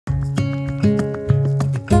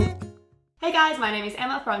guys, my name is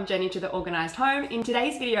Emma from Journey to the Organised Home. In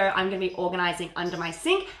today's video, I'm going to be organising under my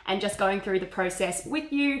sink and just going through the process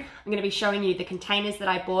with you. I'm going to be showing you the containers that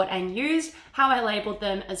I bought and used, how I labelled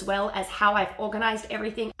them, as well as how I've organised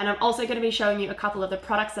everything. And I'm also going to be showing you a couple of the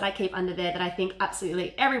products that I keep under there that I think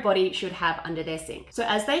absolutely everybody should have under their sink. So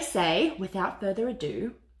as they say, without further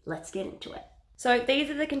ado, let's get into it. So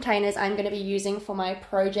these are the containers I'm going to be using for my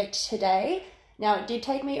project today. Now, it did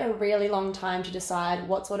take me a really long time to decide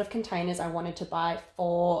what sort of containers I wanted to buy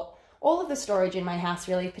for all of the storage in my house,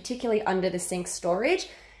 really, particularly under the sink storage.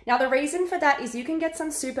 Now, the reason for that is you can get some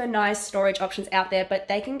super nice storage options out there, but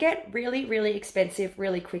they can get really, really expensive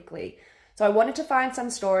really quickly. So I wanted to find some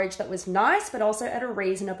storage that was nice, but also at a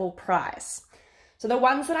reasonable price. So the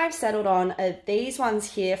ones that I've settled on are these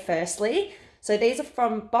ones here, firstly. So these are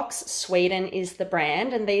from Box Sweden is the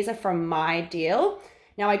brand, and these are from My Deal.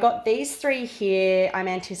 Now I got these three here. I'm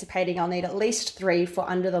anticipating I'll need at least 3 for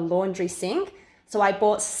under the laundry sink. So I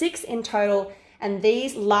bought 6 in total, and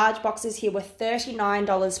these large boxes here were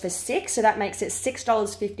 $39 for 6. So that makes it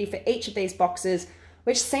 $6.50 for each of these boxes,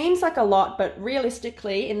 which seems like a lot, but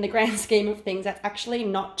realistically in the grand scheme of things, that's actually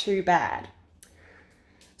not too bad.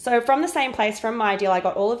 So from the same place, from My Deal, I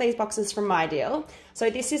got all of these boxes from My Deal. So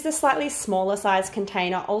this is the slightly smaller size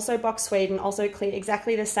container, also Box Sweden, also clear,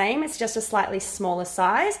 exactly the same. It's just a slightly smaller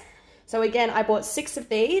size. So again, I bought 6 of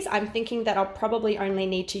these. I'm thinking that I'll probably only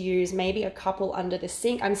need to use maybe a couple under the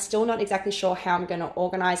sink. I'm still not exactly sure how I'm going to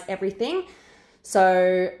organize everything.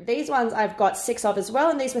 So these ones I've got 6 of as well,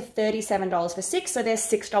 and these were $37 for 6. So they're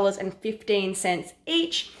 $6.15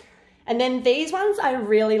 each. And then these ones I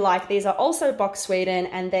really like. These are also Box Sweden,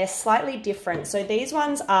 and they're slightly different. So these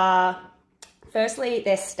ones are, firstly,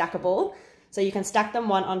 they're stackable. So you can stack them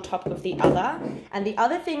one on top of the other. And the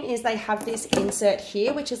other thing is they have this insert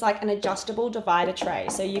here, which is like an adjustable divider tray.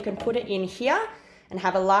 So you can put it in here and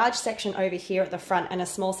have a large section over here at the front and a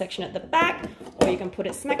small section at the back, or you can put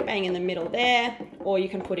it smack bang in the middle there, or you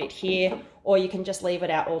can put it here, or you can just leave it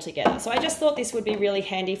out altogether. So I just thought this would be really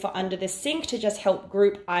handy for under the sink to just help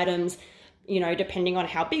group items, you know, depending on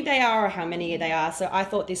how big they are or how many they are. So I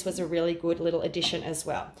thought this was a really good little addition as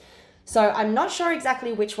well. So I'm not sure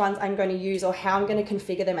exactly which ones I'm going to use or how I'm going to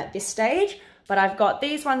configure them at this stage, but I've got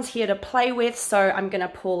these ones here to play with. So I'm going to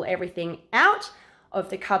pull everything out of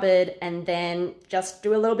the cupboard and then just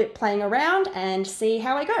do a little bit playing around and see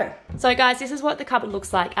how I go. So guys, this is what the cupboard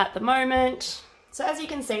looks like at the moment. So as you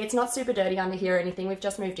can see, it's not super dirty under here or anything. We've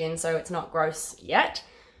just moved in, so it's not gross yet.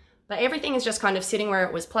 But everything is just kind of sitting where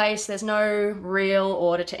it was placed. There's no real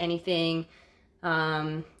order to anything.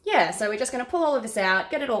 Yeah, so we're just gonna pull all of this out,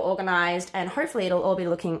 get it all organized, and hopefully it'll all be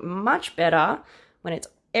looking much better when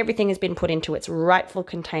everything has been put into its rightful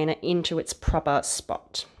container, into its proper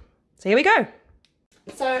spot. So here we go.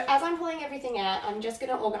 So as I'm pulling everything out, I'm just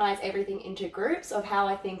going to organize everything into groups of how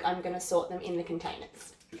I think I'm going to sort them in the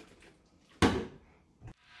containers.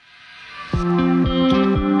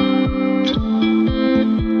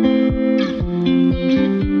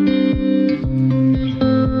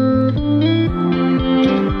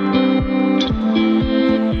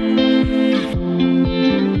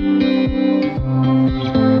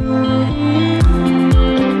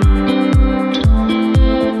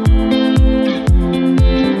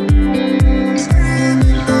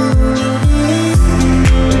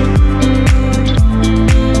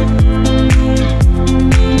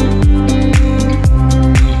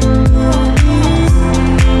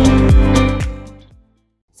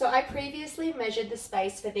 Measured the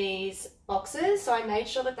space for these boxes, so I made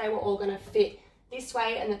sure that they were all going to fit this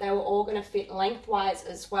way and that they were all going to fit lengthwise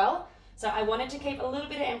as well. So I wanted to keep a little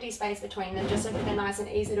bit of empty space between them just so that they're nice and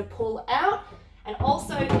easy to pull out. And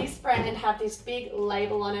also this brand have this big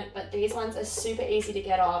label on it, but these ones are super easy to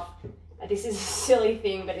get off. This is a silly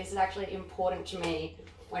thing, but this is actually important to me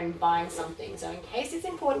when buying something. So in case it's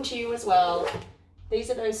important to you as well,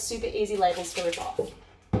 these are those super easy labels to rip off.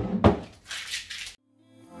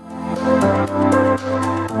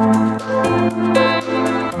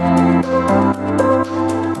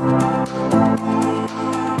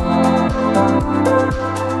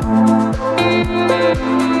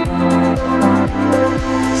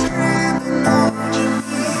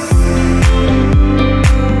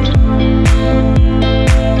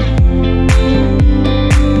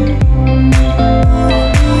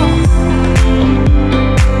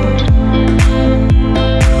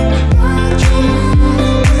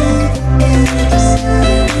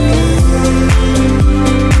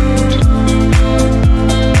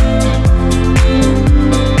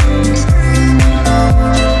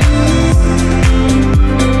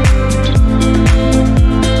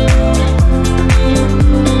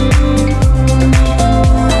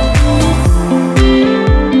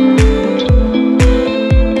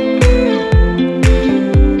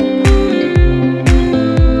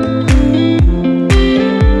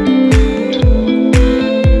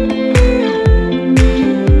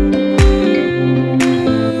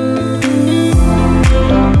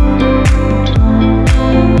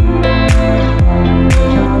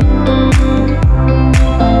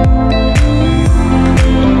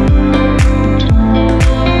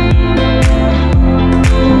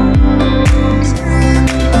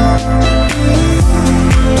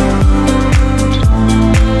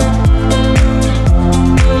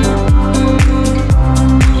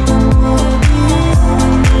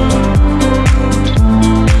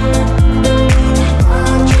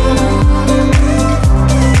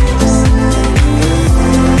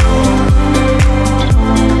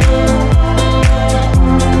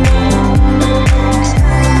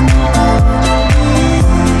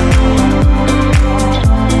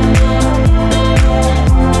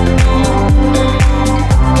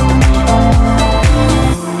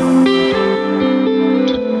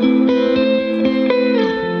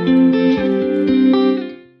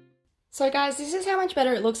 So guys, this is how much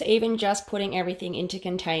better it looks even just putting everything into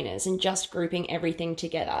containers and just grouping everything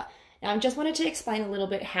together. Now I just wanted to explain a little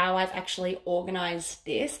bit how I've actually organized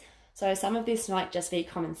this. So some of this might just be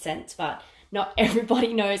common sense, but not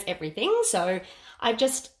everybody knows everything. So I've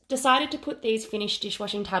just decided to put these finished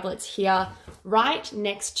dishwashing tablets here right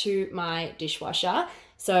next to my dishwasher.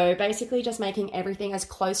 So basically just making everything as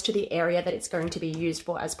close to the area that it's going to be used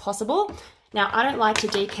for as possible. Now, I don't like to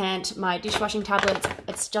decant my dishwashing tablets.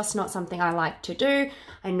 It's just not something I like to do.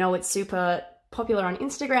 I know it's super popular on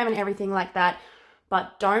Instagram and everything like that,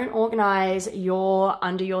 but don't organize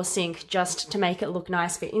under your sink just to make it look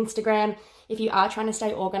nice for Instagram. If you are trying to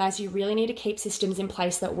stay organized, you really need to keep systems in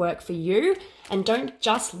place that work for you, and don't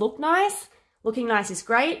just look nice. Looking nice is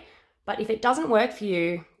great, but if it doesn't work for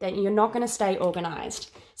you, then you're not going to stay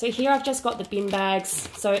organized. So here I've just got the bin bags.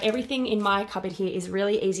 So everything in my cupboard here is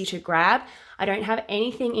really easy to grab. I don't have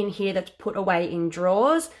anything in here that's put away in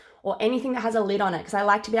drawers or anything that has a lid on it, because I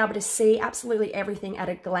like to be able to see absolutely everything at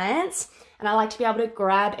a glance, and I like to be able to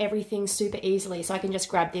grab everything super easily. So I can just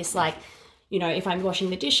grab this, like, you know, if I'm washing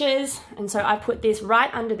the dishes. And so I put this right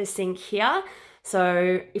under the sink here.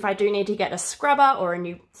 So if I do need to get a scrubber or a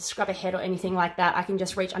new scrubber head or anything like that, I can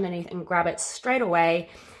just reach underneath and grab it straight away.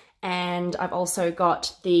 And I've also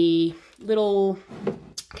got the little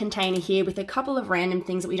container here with a couple of random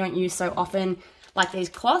things that we don't use so often, like these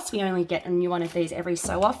cloths. We only get a new one of these every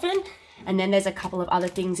so often. And then there's a couple of other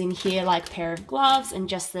things in here, like a pair of gloves and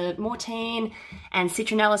just the Mortine and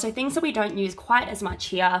citronella. So things that we don't use quite as much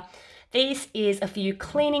here. This is a few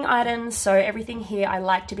cleaning items. So everything here, I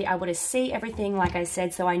like to be able to see everything, like I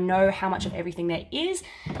said, so I know how much of everything there is.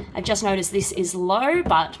 I've just noticed this is low,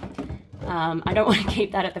 but I don't want to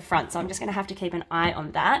keep that at the front. So I'm just going to have to keep an eye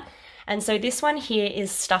on that. And so this one here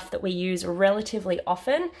is stuff that we use relatively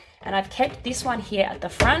often. And I've kept this one here at the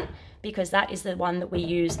front because that is the one that we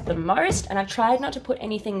use the most. And I've tried not to put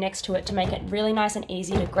anything next to it to make it really nice and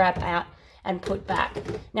easy to grab out and put back.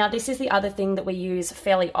 Now this is the other thing that we use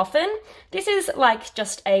fairly often. This is like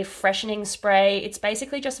just a freshening spray. It's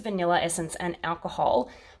basically just vanilla essence and alcohol,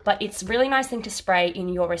 but it's a really nice thing to spray in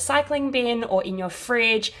your recycling bin or in your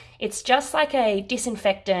fridge. It's just like a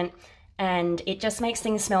disinfectant and it just makes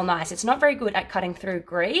things smell nice. It's not very good at cutting through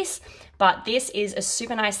grease, but this is a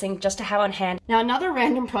super nice thing just to have on hand. Now another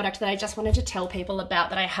random product that I just wanted to tell people about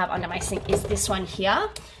that I have under my sink is this one here.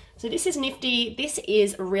 So this is nifty. This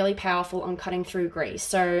is really powerful on cutting through grease.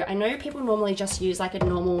 So I know people normally just use like a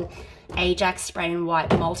normal Ajax spray and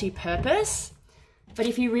wipe multi-purpose, but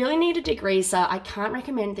if you really need a degreaser, I can't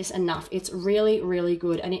recommend this enough. It's really, really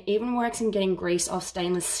good. And it even works in getting grease off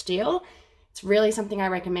stainless steel. It's really something I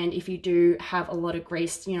recommend if you do have a lot of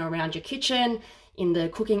grease, you know, around your kitchen, in the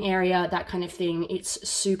cooking area, that kind of thing. It's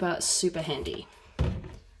super, super handy.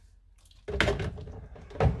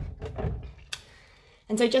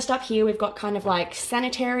 And so just up here, we've got kind of like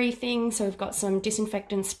sanitary things. So we've got some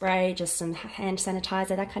disinfectant spray, just some hand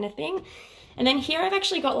sanitizer, that kind of thing. And then here I've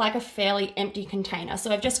actually got like a fairly empty container.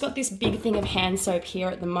 So I've just got this big thing of hand soap here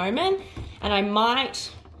at the moment, and I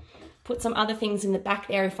might put some other things in the back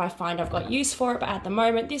there if I find I've got use for it. But at the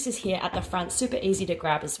moment, this is here at the front, super easy to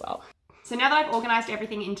grab as well. So now that I've organized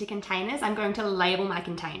everything into containers, I'm going to label my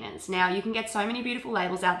containers. Now you can get so many beautiful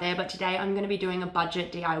labels out there, but today I'm going to be doing a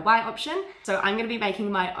budget DIY option. So I'm going to be making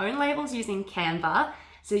my own labels using Canva.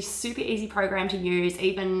 It's a super easy program to use.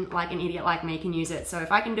 Even like an idiot like me can use it. So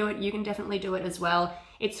if I can do it, you can definitely do it as well.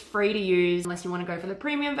 It's free to use unless you want to go for the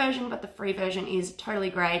premium version, but the free version is totally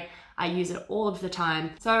great. I use it all of the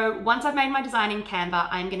time. So once I've made my design in Canva,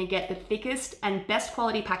 I'm going to get the thickest and best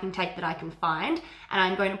quality packing tape that I can find, and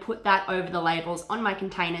I'm going to put that over the labels on my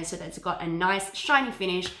containers so that it's got a nice shiny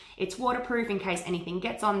finish. It's waterproof in case anything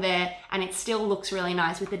gets on there, and it still looks really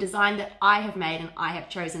nice with the design that I have made and I have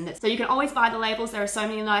chosen. So you can always buy the labels. There are so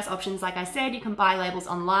many nice options. Like I said, you can buy labels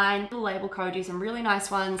online. The label code, do some really nice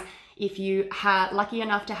ones. If you are lucky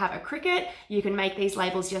enough to have a Cricut, you can make these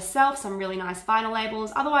labels yourself, some really nice vinyl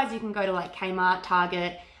labels. Otherwise, you can go to like Kmart,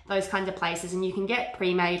 Target, those kinds of places, and you can get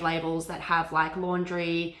pre-made labels that have like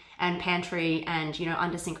laundry and pantry and, you know,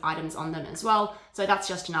 under sink items on them as well. So that's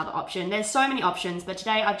just another option. There's so many options, but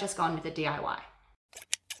today I've just gone with a DIY.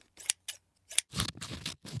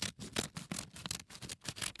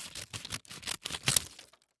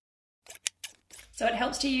 So it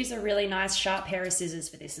helps to use a really nice sharp pair of scissors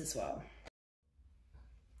for this as well.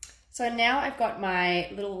 So now I've got my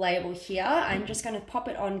little label here. I'm just going to pop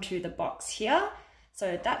it onto the box here.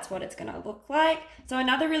 So that's what it's going to look like. So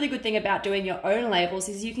another really good thing about doing your own labels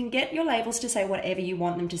is you can get your labels to say whatever you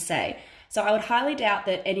want them to say. So I would highly doubt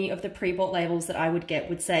that any of the pre-bought labels that I would get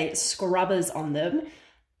would say scrubbers on them.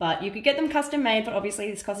 but you could get them custom made, but obviously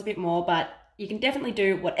this costs a bit more, but you can definitely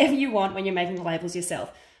do whatever you want when you're making the labels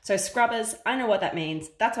yourself. So scrubbers, I know what that means.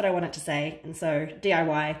 That's what I wanted to say. And so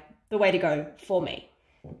DIY, the way to go for me.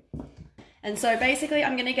 And so basically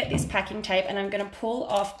I'm gonna get this packing tape and I'm gonna pull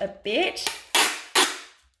off a bit.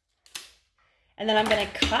 And then I'm gonna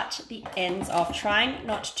cut the ends off, trying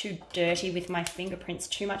not to dirty with my fingerprints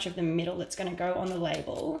too much of the middle that's gonna go on the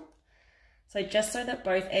label. So just so that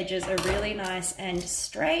both edges are really nice and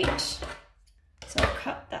straight. So I'll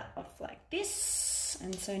cut that off like this.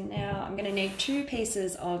 And so now I'm gonna need 2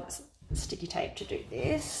 pieces of sticky tape to do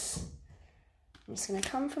this. I'm just gonna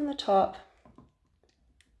come from the top,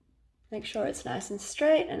 make sure it's nice and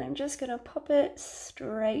straight, and I'm just gonna pop it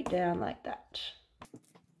straight down like that.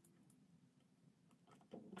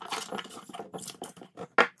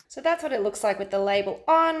 So that's what it looks like with the label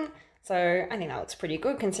on. So I think that looks pretty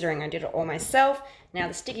good considering I did it all myself. Now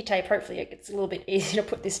the sticky tape, hopefully it gets a little bit easier to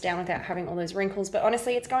put this down without having all those wrinkles, but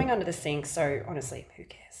honestly it's going under the sink, so honestly, who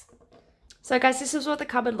cares? So guys, this is what the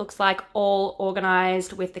cupboard looks like, all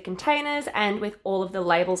organized with the containers and with all of the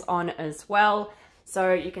labels on as well.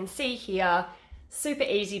 So you can see here, super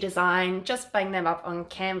easy design, just bang them up on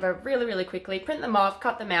Canva really, really quickly, print them off,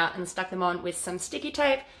 cut them out and stuck them on with some sticky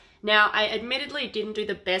tape. Now, I admittedly didn't do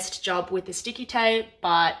the best job with the sticky tape,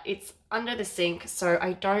 but it's under the sink, so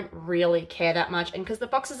I don't really care that much. And because the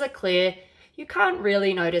boxes are clear, you can't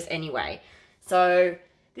really notice anyway. So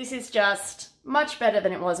this is just much better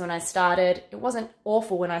than it was when I started. It wasn't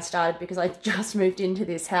awful when I started because I just moved into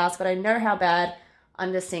this house, but I know how bad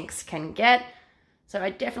under sinks can get. So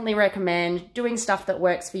I definitely recommend doing stuff that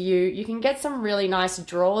works for you. You can get some really nice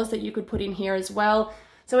drawers that you could put in here as well.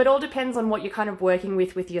 So it all depends on what you're kind of working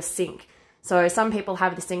with your sink. So some people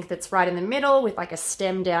have the sink that's right in the middle with like a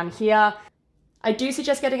stem down here. I do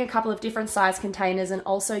suggest getting a couple of different size containers and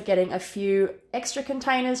also getting a few extra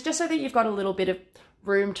containers just so that you've got a little bit of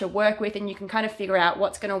room to work with and you can kind of figure out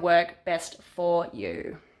what's going to work best for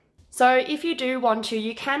you. So if you do want to,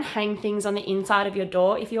 you can hang things on the inside of your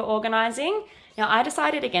door if you're organizing. Now I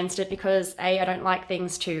decided against it because A, I don't like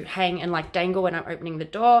things to hang and like dangle when I'm opening the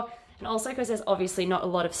door. And also because there's obviously not a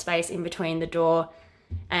lot of space in between the door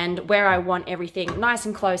and where I want everything nice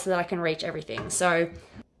and close so that I can reach everything. So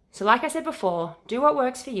like I said before, do what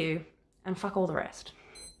works for you and fuck all the rest.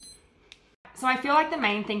 So I feel like the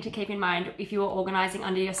main thing to keep in mind if you are organizing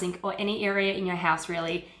under your sink or any area in your house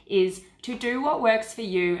really is to do what works for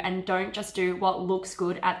you and don't just do what looks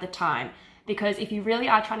good at the time. Because if you really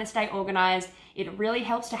are trying to stay organized, it really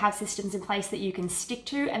helps to have systems in place that you can stick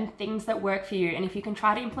to and things that work for you. And if you can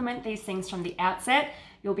try to implement these things from the outset,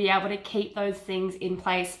 you'll be able to keep those things in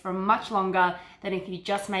place for much longer than if you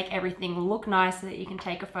just make everything look nice so that you can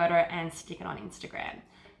take a photo and stick it on Instagram.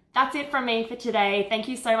 That's it from me for today. Thank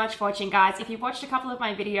you so much for watching, guys. If you've watched a couple of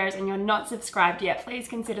my videos and you're not subscribed yet, please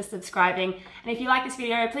consider subscribing. And if you like this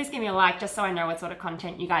video, please give me a like just so I know what sort of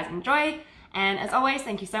content you guys enjoy. And as always,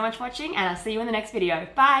 thank you so much for watching and I'll see you in the next video.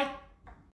 Bye!